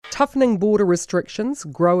Toughening border restrictions,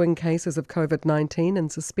 growing cases of COVID-19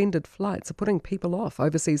 and suspended flights are putting people off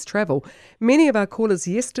overseas travel. Many of our callers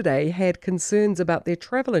yesterday had concerns about their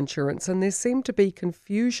travel insurance, and there seemed to be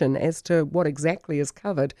confusion as to what exactly is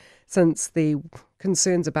covered since the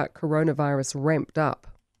concerns about coronavirus ramped up.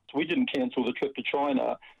 We didn't cancel the trip to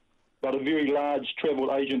China, but a very large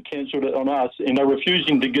travel agent cancelled it on us, and they're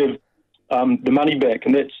refusing to give the money back,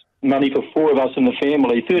 and that's money for four of us in the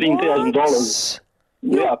family, $13,000.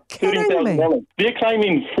 You're kidding me. They're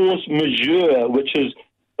claiming force majeure, which is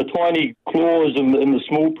a tiny clause in the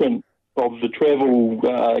small print of the travel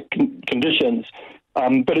conditions,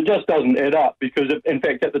 but it just doesn't add up because, in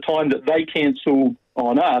fact, at the time that they cancelled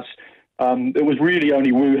on us, it was really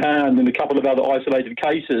only Wuhan and a couple of other isolated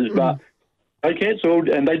cases, but they cancelled,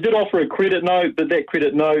 and they did offer a credit note, but that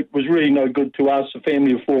credit note was really no good to us, a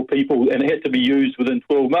family of four people, and it had to be used within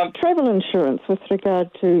 12 months. Travel insurance with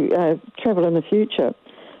regard to travel in the future.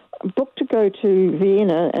 Booked to go to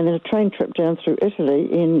Vienna and then a train trip down through Italy,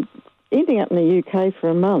 ending up in the UK for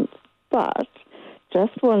a month. But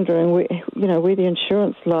just wondering where the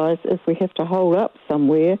insurance lies if we have to hold up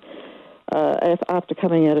somewhere after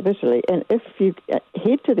coming out of Italy. And if you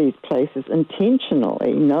head to these places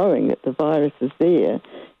intentionally, knowing that the virus is there,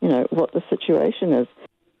 what the situation is.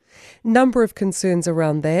 Number of concerns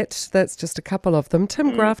around that. That's just a couple of them.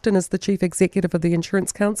 Tim Grafton is the Chief Executive of the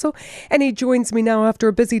Insurance Council, and he joins me now after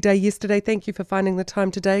a busy day yesterday. Thank you for finding the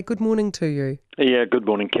time today. Good morning to you. Yeah, good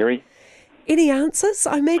morning, Kerry. Any answers?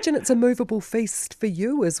 I imagine it's a movable feast for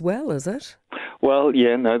you as well, is it? Well,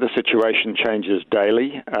 yeah, no, the situation changes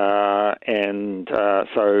daily, and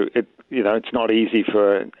so it's not easy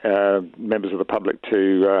for members of the public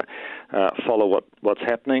to follow what's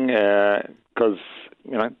happening because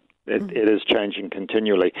it is changing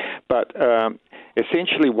continually. But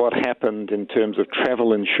essentially, what happened in terms of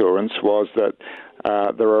travel insurance was that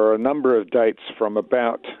there are a number of dates from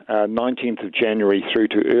about 19th of January through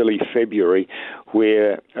to early February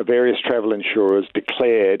where various travel insurers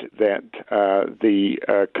declared that the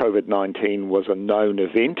COVID-19 was a known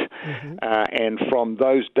event. And from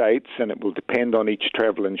those dates, and it will depend on each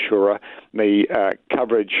travel insurer, the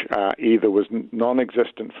coverage either was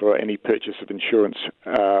non-existent for any purchase of insurance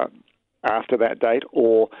after that date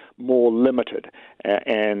or more limited.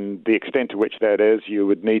 And the extent to which that is, you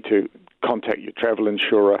would need to contact your travel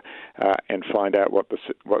insurer and find out what the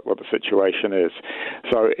situation is.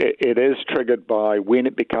 So it is triggered by when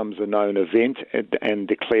it becomes a known event and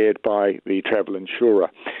declared by the travel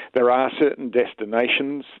insurer. There are certain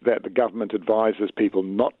destinations that the government advises people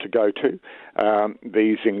not to go to.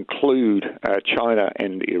 These include China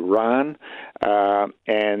and Iran,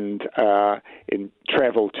 and in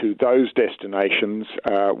travel to those destinations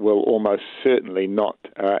will almost certainly not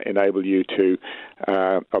enable you to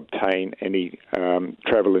obtain any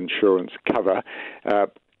travel insurance cover.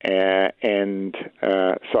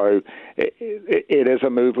 So it is a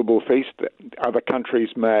movable feast. Other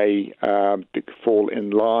countries may fall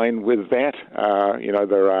in line with that.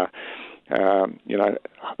 There are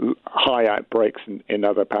high outbreaks in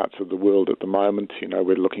other parts of the world at the moment.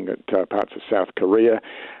 We're looking at parts of South Korea,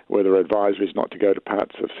 where there are advisories not to go to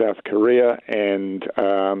parts of South Korea, and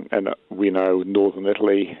we know Northern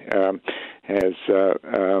Italy has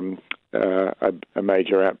a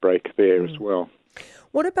major outbreak there as well.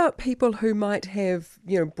 What about people who might have,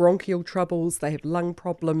 bronchial troubles, they have lung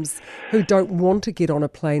problems, who don't want to get on a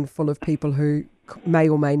plane full of people who may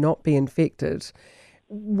or may not be infected?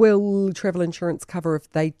 Will travel insurance cover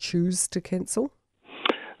if they choose to cancel?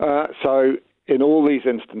 So in all these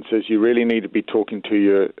instances, you really need to be talking to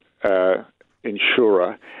your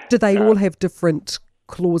insurer. Do they all have different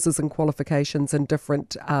clauses and qualifications and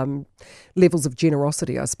different levels of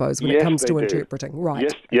generosity, I suppose, when it comes to interpreting?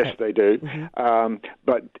 Right. Yes, they do.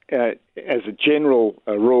 But as a general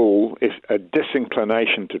rule, if a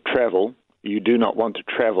disinclination to travel, you do not want to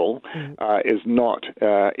travel, is not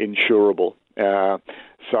insurable.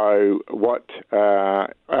 So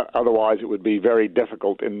otherwise it would be very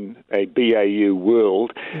difficult in a BAU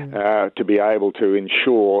world to be able to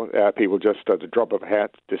insure people just at the drop of a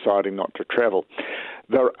hat deciding not to travel.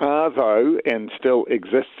 There are, though, and still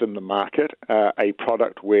exists in the market, a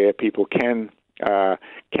product where people can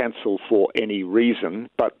cancel for any reason,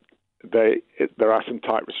 but there are some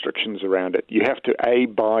tight restrictions around it. You have to, A,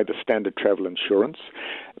 buy the standard travel insurance,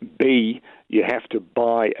 B, you have to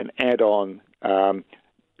buy an add-on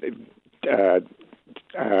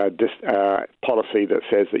policy that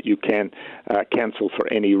says that you can cancel for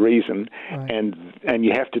any reason, Right. and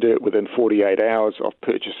you have to do it within 48 hours of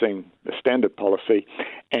purchasing the standard policy,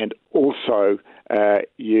 and also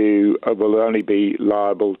you will only be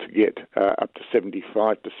liable to get up to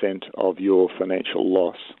 75% of your financial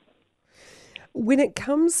loss. When it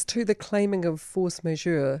comes to the claiming of force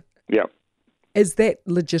majeure, Yeah. is that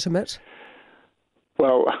legitimate?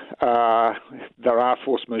 Well, there are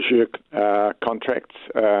force majeure contracts,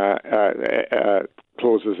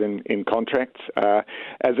 clauses in contracts.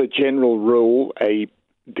 As a general rule, a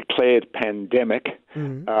declared pandemic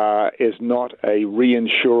is not a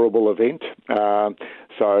reinsurable event.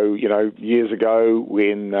 So, years ago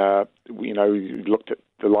when, you looked at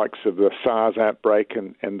the likes of the SARS outbreak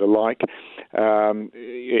and the like,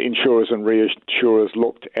 insurers and reinsurers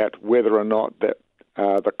looked at whether or not that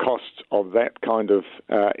the costs of that kind of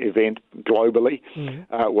event globally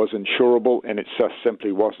was insurable, and it just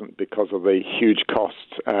simply wasn't because of the huge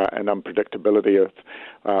costs and unpredictability of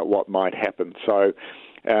what might happen. So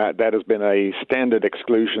that has been a standard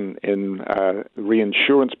exclusion in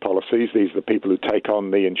reinsurance policies. These are the people who take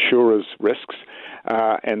on the insurer's risks,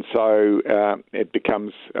 and so it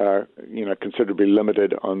becomes considerably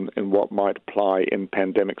limited in what might apply in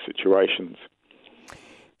pandemic situations.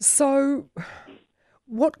 So,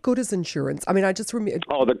 what good is insurance? I mean, I just remember...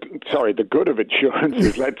 The good of insurance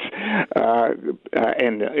is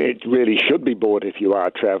and it really should be bought if you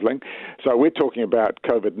are travelling. So we're talking about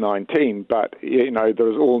COVID-19, but,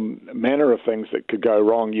 there's all manner of things that could go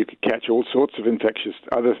wrong. You could catch all sorts of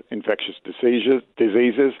other infectious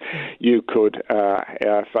diseases. You could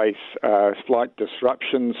face flight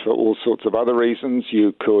disruptions for all sorts of other reasons.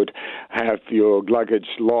 You could have your luggage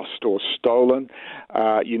lost or stolen.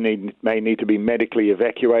 You may need to be medically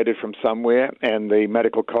evacuated from somewhere, and the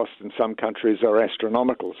medical costs in some countries are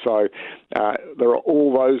astronomical. So there are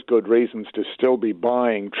all those good reasons to still be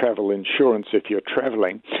buying travel insurance if you're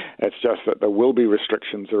traveling. It's just that there will be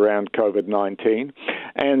restrictions around COVID-19.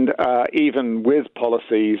 And even with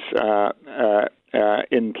policies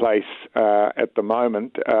in place at the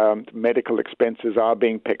moment, medical expenses are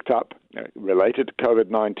being picked up related to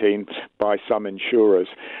COVID-19 by some insurers.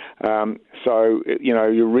 So,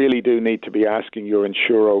 you really do need to be asking your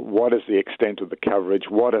insurer, what is the extent of the coverage?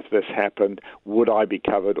 What if this happened? Would I be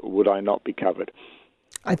covered or would I not be covered?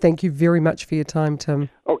 I thank you very much for your time, Tim.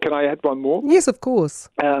 Oh, can I add one more? Yes, of course.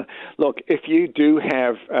 Look, if you do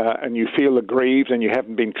have and you feel aggrieved and you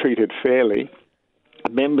haven't been treated fairly,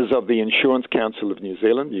 members of the Insurance Council of New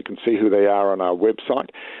Zealand, you can see who they are on our website,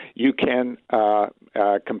 you can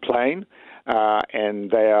complain, and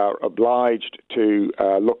they are obliged to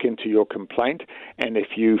look into your complaint. And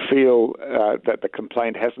if you feel that the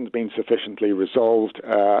complaint hasn't been sufficiently resolved,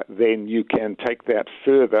 then you can take that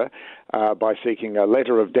further by seeking a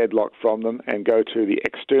letter of deadlock from them and go to the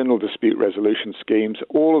external dispute resolution schemes.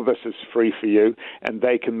 All of this is free for you, and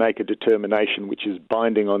they can make a determination which is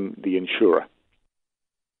binding on the insurer.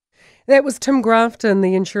 That was Tim Grafton,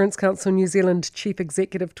 the Insurance Council New Zealand Chief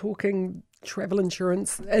Executive, talking travel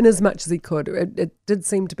insurance in as much as he could. It did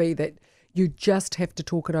seem to be that you just have to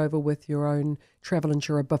talk it over with your own travel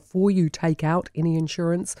insurer before you take out any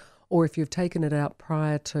insurance, or if you've taken it out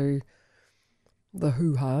prior to the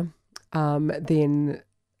hoo-ha, then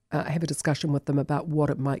have a discussion with them about what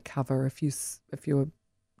it might cover if you're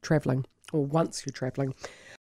travelling or once you're travelling.